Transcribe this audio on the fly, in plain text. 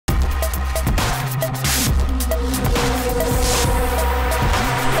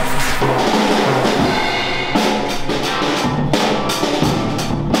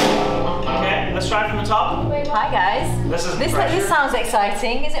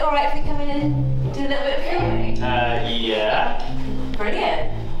exciting. Is it all right if we come in and do a little bit of filming? Yeah.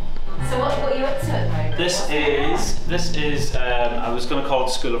 Brilliant. So what are you up to at the moment? This is I was going to call it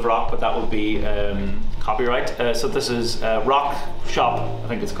School of Rock, but that would be copyright. So this is Rock Shop, I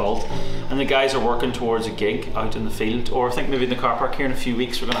think it's called, and the guys are working towards a gig out in the field, or I think maybe in the car park here in a few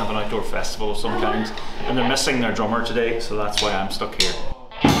weeks. We're going to have an outdoor festival of some kind, and they're missing their drummer today, so that's why I'm stuck here.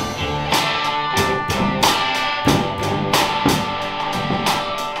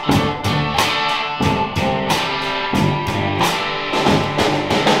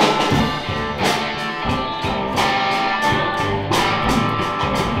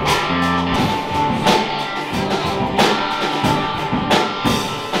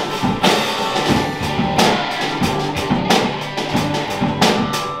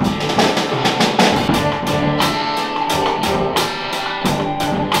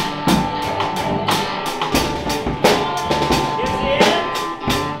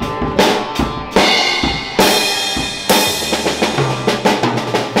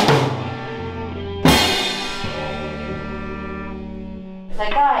 So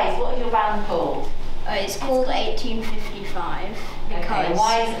guys, what is your band called? It's called 1855 because Okay,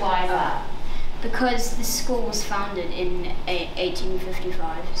 why is that? Because the school was founded in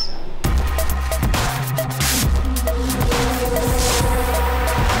 1855. So.